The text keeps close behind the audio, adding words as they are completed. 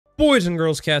Boys and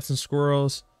girls, cats and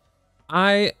squirrels,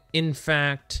 I, in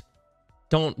fact,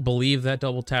 don't believe that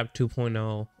Double Tap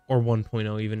 2.0 or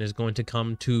 1.0 even is going to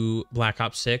come to Black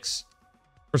Ops 6.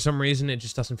 For some reason, it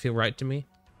just doesn't feel right to me.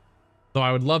 Though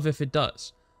I would love if it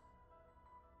does.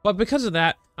 But because of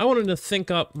that, I wanted to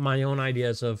think up my own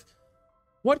ideas of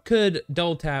what could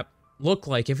Double Tap look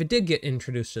like if it did get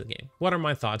introduced to the game. What are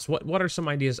my thoughts? What are some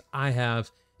ideas I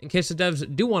have in case the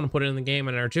devs do want to put it in the game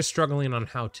and are just struggling on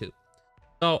how to.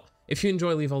 So, if you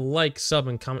enjoy, leave a like, sub,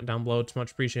 and comment down below. It's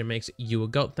much appreciated. It makes you a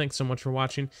goat. Thanks so much for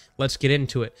watching. Let's get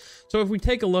into it. So if we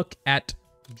take a look at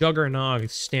Juggernog,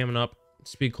 Stamina Up,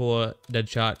 Speed Cola,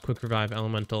 Deadshot, Quick Revive,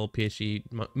 Elemental, PhD,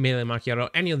 Melee Macchiato,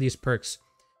 any of these perks,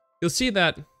 you'll see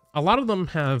that a lot of them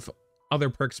have other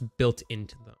perks built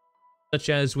into them. Such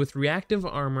as with Reactive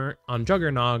Armor on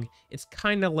Juggernog, it's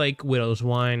kind of like Widow's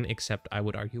Wine, except I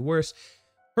would argue worse.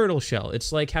 Hurdle Shell,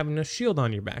 it's like having a shield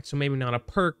on your back, so maybe not a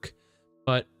perk,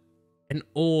 but an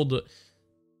old,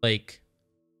 like,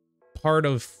 part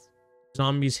of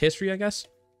zombies' history, I guess.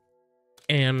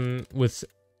 And with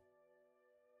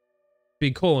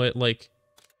Speed Cola, it, like,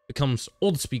 becomes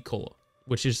Old Speed Cola,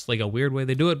 which is, like, a weird way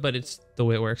they do it, but it's the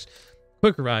way it works.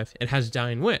 Quick Revive, it has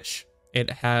Dying Wish. It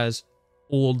has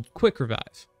Old Quick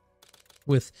Revive.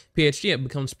 With PhD, it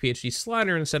becomes PhD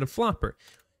Slider instead of Flopper.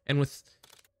 And with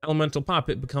Elemental Pop,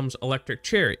 it becomes Electric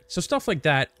Cherry. So stuff like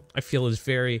that, I feel, is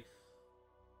very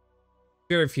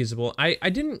feasible. I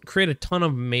didn't create a ton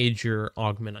of major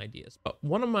augment ideas, but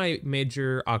one of my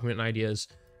major augment ideas,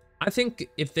 I think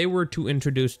if they were to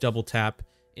introduce Double Tap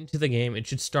into the game, it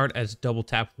should start as Double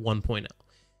Tap 1.0,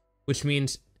 which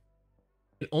means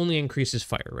it only increases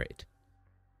fire rate.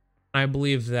 I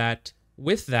believe that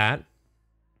with that,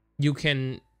 you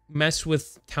can mess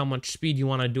with how much speed you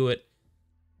want to do it,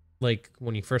 like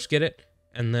when you first get it,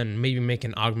 and then maybe make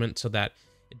an augment so that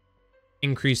it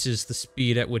increases the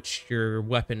speed at which your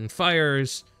weapon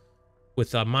fires.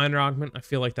 With a minor augment, I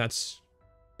feel like that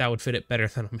would fit it better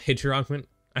than a major augment.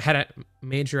 I had a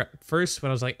major at first, but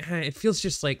I was like, it feels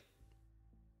just like,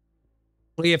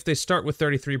 well, if they start with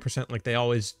 33% like they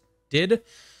always did,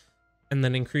 and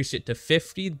then increase it to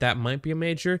 50, that might be a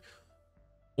major.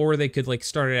 Or they could, like,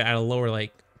 start it at a lower,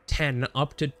 like, 10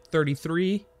 up to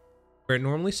 33, where it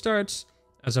normally starts,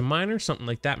 as a minor. Something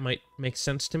like that might make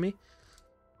sense to me.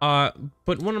 But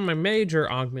one of my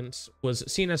major augments was,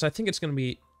 seen as I think it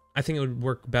would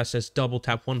work best as Double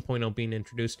Tap 1.0 being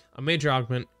introduced. A major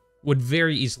augment would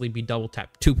very easily be Double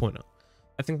Tap 2.0.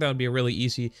 I think that would be a really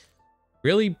easy,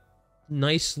 really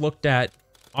nice looked at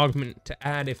augment to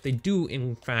add if they do,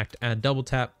 in fact, add Double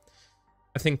Tap.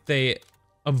 I think they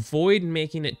avoid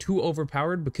making it too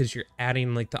overpowered because you're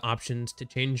adding, like, the options to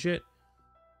change it.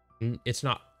 It's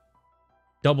not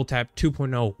Double Tap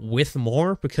 2.0 with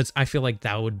more, because I feel like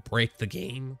that would break the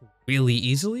game really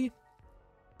easily.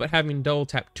 But having Double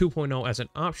Tap 2.0 as an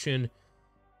option,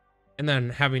 and then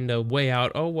having to weigh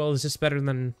out, oh, well, is this better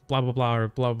than blah, blah, blah, or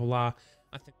blah, blah, blah,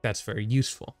 I think that's very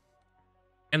useful.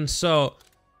 And so,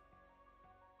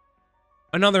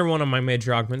 another one of my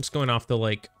major augments, going off the,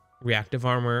 like, Reactive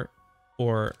Armor,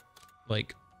 or,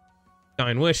 like,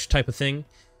 Dying Wish type of thing,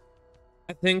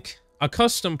 I think a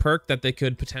custom perk that they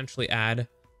could potentially add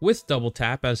with Double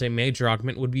Tap as a major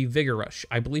augment would be Vigor Rush.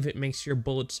 I believe it makes your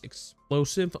bullets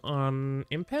explosive on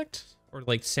impact, or,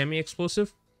 like,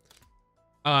 semi-explosive.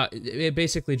 It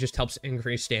basically just helps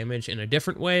increase damage in a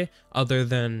different way, other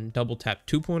than Double Tap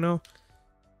 2.0.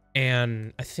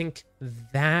 And I think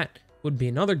that would be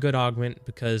another good augment,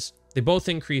 because they both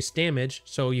increase damage,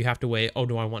 so you have to weigh, oh,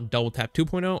 do I want Double Tap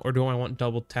 2.0 or do I want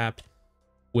Double Tap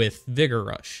with Vigor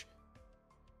Rush?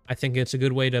 I think it's a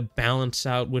good way to balance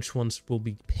out which ones will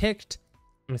be picked,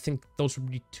 and I think those would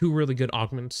be two really good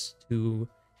augments to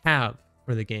have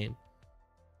for the game.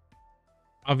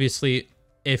 Obviously,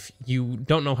 if you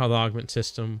don't know how the augment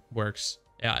system works,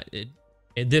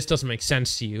 this doesn't make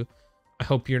sense to you. I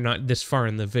hope you're not this far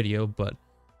in the video, but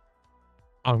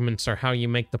augments are how you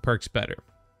make the perks better.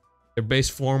 Their base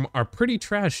form are pretty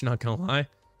trash, not gonna lie.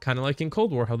 Kind of like in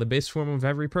Cold War, how the base form of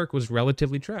every perk was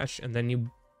relatively trash, and then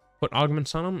you put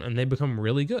augments on them, and they become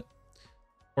really good.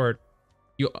 Or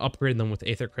you upgrade them with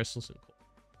Aether Crystals and Cold.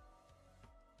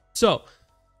 So,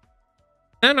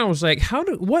 then I was like,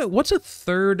 what's a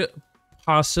third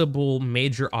possible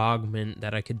major augment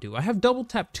that I could do? I have Double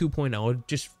Tap 2.0, it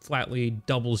just flatly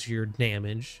doubles your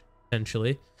damage,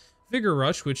 essentially. Vigor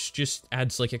Rush, which just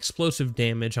adds, like, explosive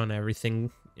damage on everything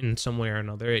in some way or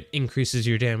another. It increases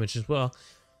your damage as well.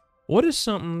 What is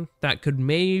something that could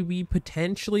maybe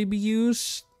potentially be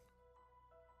used,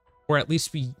 or at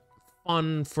least be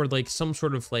fun for, like, some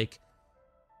sort of, like,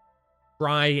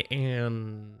 try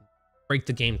and break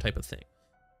the game type of thing?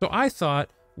 So I thought,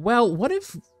 well, what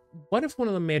if one of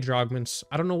the major augments,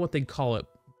 I don't know what they'd call it,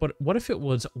 but what if it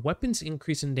was weapons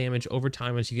increase in damage over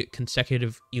time as you get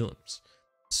consecutive elims?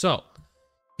 So,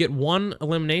 get one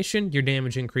elimination, your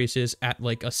damage increases at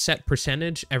like a set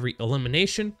percentage every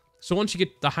elimination. So once you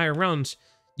get the higher rounds,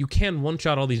 you can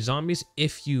one-shot all these zombies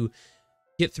if you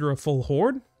get through a full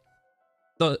horde.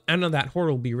 The end of that horde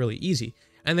will be really easy.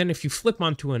 And then if you flip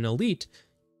onto an elite,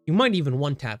 you might even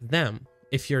one-tap them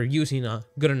if you're using a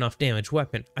good enough damage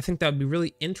weapon. I think that would be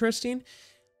really interesting.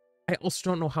 I also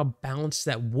don't know how balanced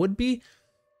that would be.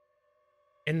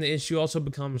 And the issue also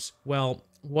becomes, well,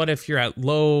 what if you're at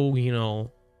low, you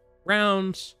know,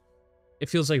 rounds? It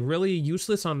feels like really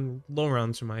useless on low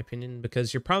rounds, in my opinion,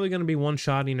 because you're probably going to be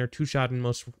one-shotting or two-shotting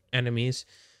most enemies.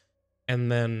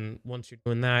 And then once you're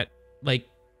doing that, like,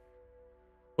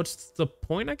 what's the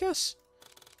point, I guess?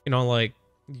 You know, like,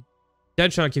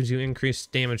 Deadshot gives you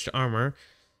increased damage to armor.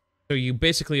 So you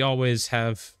basically always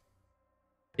have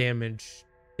damage,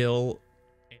 kill,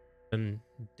 and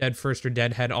dead first or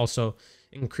dead head also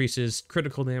increases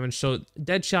critical damage. So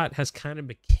Deadshot has kind of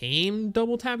became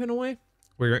double tap in a way,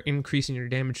 where you're increasing your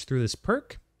damage through this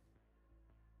perk.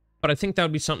 But I think that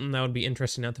would be something that would be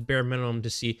interesting at the bare minimum to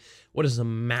see what is the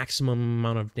maximum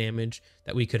amount of damage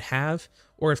that we could have,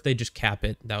 or if they just cap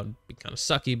it, that would be kind of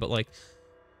sucky. But like,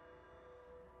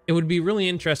 it would be really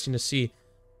interesting to see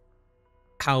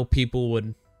how people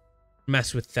would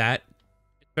mess with that,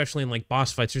 especially in like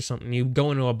boss fights or something. You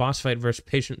go into a boss fight versus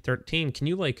Patient 13, can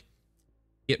you like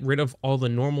get rid of all the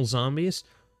normal zombies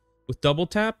with double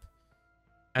tap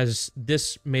as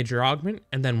this major augment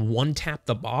and then one tap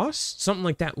the boss? Something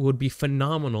like that would be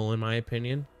phenomenal in my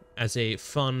opinion as a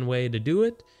fun way to do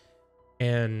it,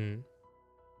 and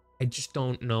I just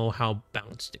don't know how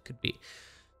balanced it could be.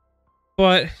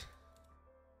 But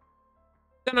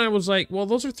then I was like, well,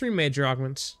 those are 3 major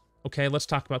augments. Okay, let's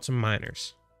talk about some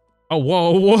minors. Oh,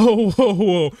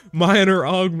 whoa. Minor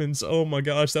augments. Oh my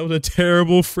gosh, that was a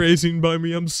terrible phrasing by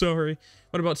me. I'm sorry.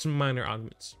 What about some minor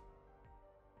augments?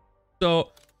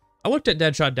 So, I looked at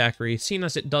Deadshot Daiquiri, seeing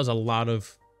as it does a lot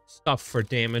of stuff for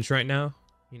damage right now.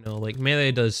 You know, like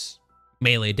melee does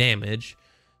melee damage.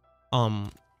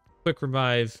 Quick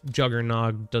Revive,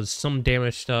 Juggernog does some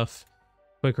damage stuff.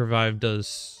 Quick Revive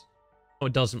does... Oh,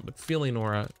 it doesn't, but Healing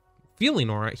Aura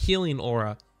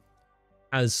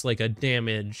has like a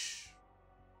damage,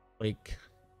 like,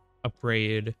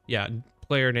 upgrade. Yeah,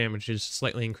 player damage is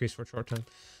slightly increased for a short time.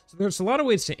 So there's a lot of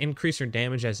ways to increase your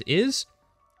damage as is,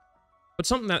 but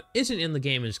something that isn't in the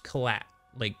game is collat,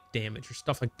 like damage or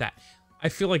stuff like that. I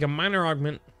feel like a minor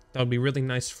augment that would be really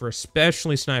nice for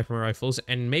especially sniper rifles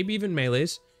and maybe even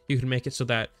melees. You could make it so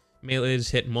that melees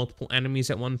hit multiple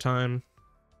enemies at one time,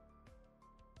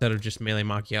 instead of just melee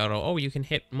macchiato. Oh, you can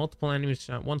hit multiple enemies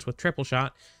at once with triple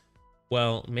shot.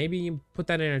 Well, maybe you put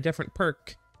that in a different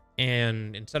perk,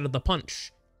 and instead of the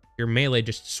punch, your melee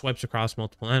just swipes across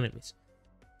multiple enemies.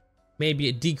 Maybe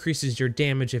it decreases your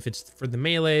damage if it's for the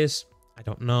melees. I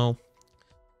don't know.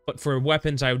 But for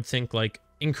weapons, I would think like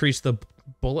increase the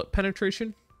bullet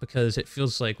penetration, because it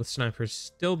feels like with snipers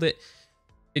still that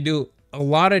they do a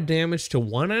lot of damage to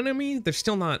one enemy. They're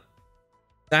still not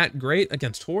that great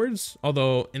against hordes,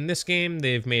 although in this game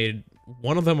they've made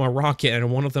one of them a rocket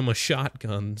and one of them a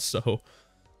shotgun, so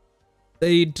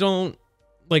they don't,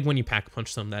 like when you pack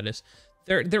punch them, that is,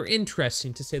 they're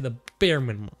interesting to say the bare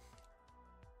minimum.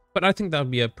 But I think that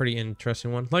would be a pretty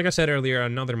interesting one. Like I said earlier,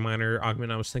 another minor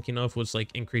augment I was thinking of was like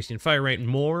increasing fire rate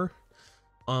more.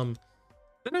 Then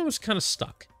I was kind of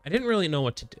stuck. I didn't really know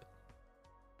what to do.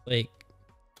 Like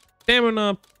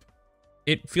stamina,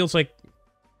 it feels like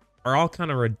are all kind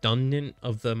of redundant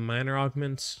of the minor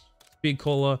augments. Speed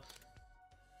cola,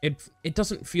 it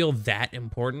doesn't feel that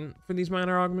important for these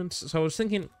minor augments. So I was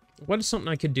thinking, what is something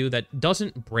I could do that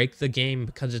doesn't break the game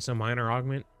because it's a minor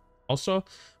augment also,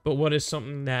 but what is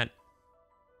something that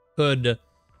could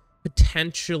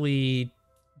potentially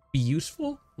be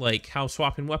useful? Like how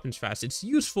swapping weapons fast. It's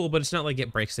useful, but it's not like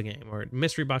it breaks the game. Or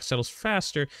mystery box settles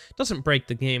faster. It doesn't break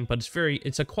the game, but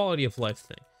it's a quality of life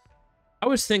thing. I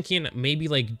was thinking maybe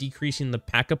like decreasing the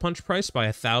pack-a-punch price by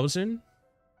 1,000.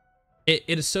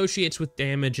 It associates with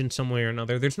damage in some way or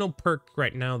another. There's no perk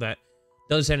right now that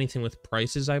does anything with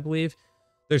prices, I believe.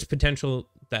 There's potential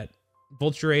that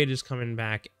Vulture Aid is coming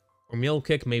back, or Meal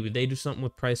Kick. Maybe they do something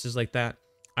with prices like that.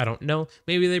 I don't know.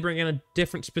 Maybe they bring in a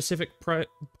different specific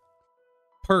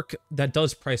perk that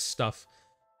does price stuff.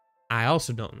 I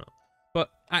also don't know.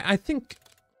 But I think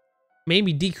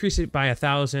maybe decrease it by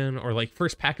 1,000, or like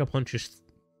first pack-a-punch is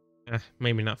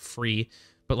maybe not free,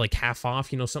 but like half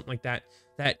off, you know, something like that.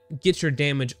 That gets your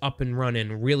damage up and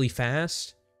running really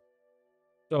fast.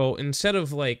 So instead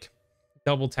of like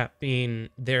double tap being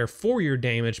there for your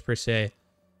damage per se,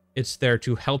 it's there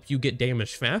to help you get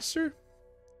damage faster.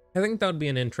 I think that would be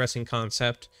an interesting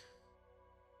concept.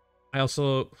 I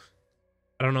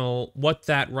don't know what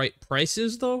that right price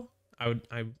is though.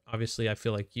 I obviously I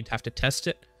feel like you'd have to test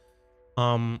it.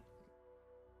 Then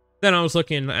I was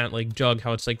looking at like Jug,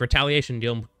 how it's like retaliation,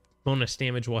 deal bonus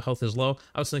damage while health is low.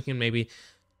 I was thinking maybe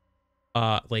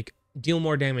like deal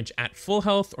more damage at full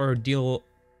health, or deal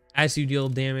as you deal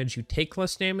damage you take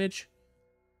less damage.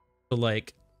 So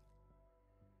like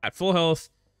at full health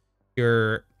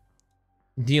you're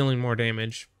dealing more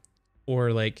damage,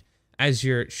 or like as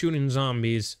you're shooting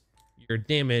zombies your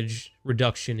damage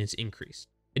reduction is increased.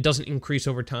 It doesn't increase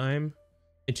over time,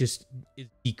 it just is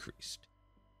decreased.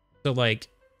 So like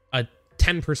a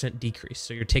 10% decrease,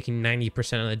 so you're taking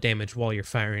 90% of the damage while you're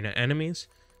firing at enemies,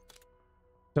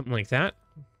 something like that.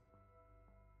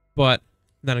 But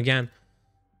then again,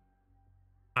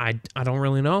 I don't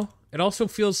really know. It also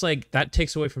feels like that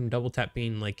takes away from double tap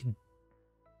being like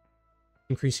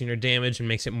increasing your damage and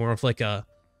makes it more of like a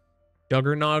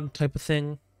juggernaut type of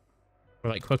thing,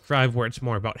 or like quick drive where it's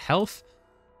more about health.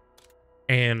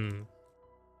 And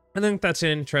I think that's an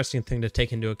interesting thing to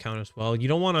take into account as well. You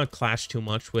don't want to clash too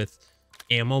much with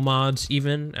ammo mods.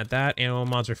 Even at that, ammo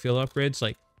mods or field upgrades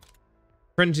like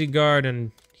Frenzy Guard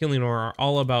and Healing Aura are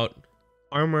all about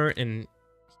armor and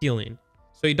healing,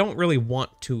 so you don't really want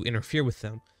to interfere with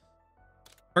them.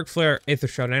 Arc Flare, Aether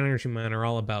Shroud, and Energy Mine are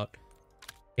all about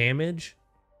damage,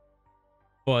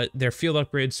 but they're field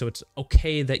upgrades, so it's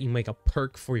okay that you make a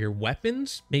perk for your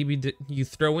weapons. Maybe you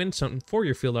throw in something for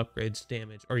your field upgrades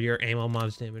damage, or your ammo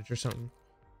mods damage, or something.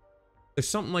 There's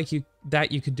something like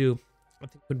that you could do. I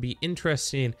think would be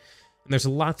interesting, and there's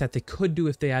a lot that they could do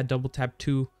if they add double tap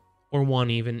 2 or 1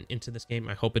 even into this game.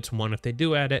 I hope it's 1 if they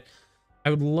do add it. I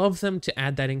would love them to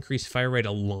add that increased fire rate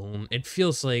alone. It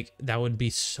feels like that would be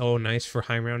so nice for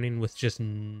high rounding with just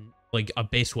like a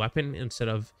base weapon instead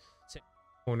of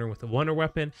corner with a wonder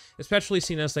weapon, especially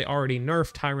seeing as they already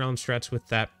nerfed high round strats with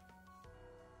that.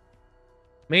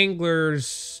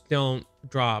 Manglers don't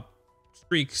drop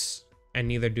streaks, and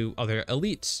neither do other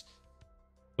elites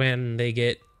when they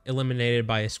get eliminated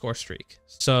by a score streak.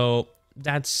 So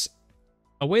that's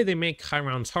a way they make high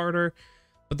rounds harder,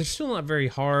 but they're still not very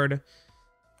hard.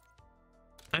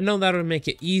 I know that would make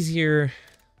it easier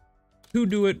to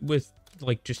do it with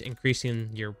like just increasing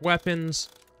your weapons.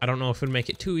 I don't know if it would make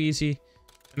it too easy.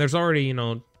 And there's already, you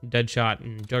know, Deadshot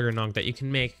and Juggernog that you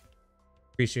can make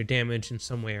increase your damage in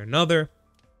some way or another.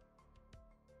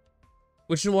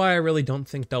 Which is why I really don't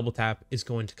think double tap is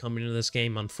going to come into this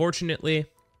game, unfortunately.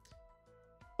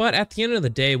 But at the end of the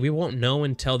day, we won't know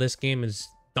until this game is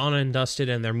done and dusted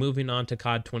and they're moving on to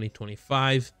COD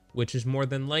 2025, which is more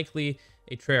than likely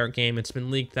a Treyarch game. It's been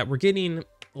leaked that we're getting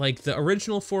like the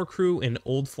original 4 crew in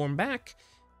old form back.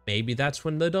 Maybe that's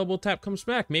when the double tap comes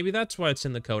back. Maybe that's why it's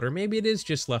in the code, or maybe it is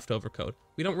just leftover code.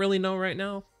 We don't really know right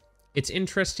now. It's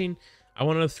interesting. I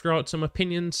wanted to throw out some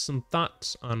opinions, some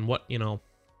thoughts on what, you know,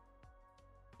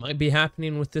 might be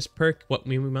happening with this perk, what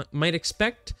we might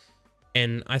expect.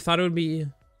 And I thought it would be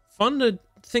fun to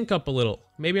think up a little.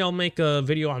 Maybe I'll make a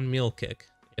video on Meal Kick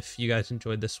if you guys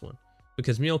enjoyed this one,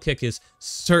 because Meal Kick is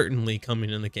certainly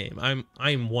coming in the game. I'm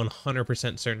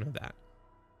 100% certain of that.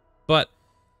 But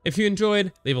if you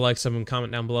enjoyed, leave a like, sub, and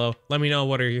comment down below. Let me know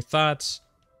what are your thoughts.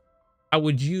 How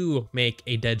would you make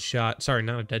a Deadshot? Sorry,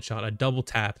 not a Deadshot, a double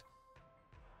tap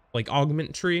like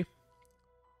augment tree?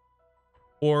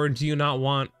 Or do you not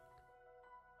want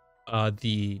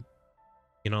the,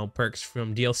 you know, perks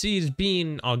from DLCs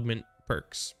being augment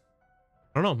perks?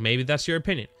 I don't know. Maybe that's your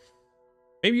opinion.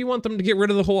 Maybe you want them to get rid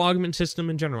of the whole augment system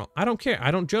in general. I don't care.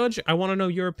 I don't judge. I want to know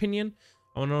your opinion.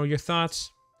 I want to know your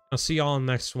thoughts. I'll see y'all in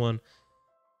the next one.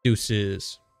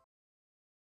 Deuces.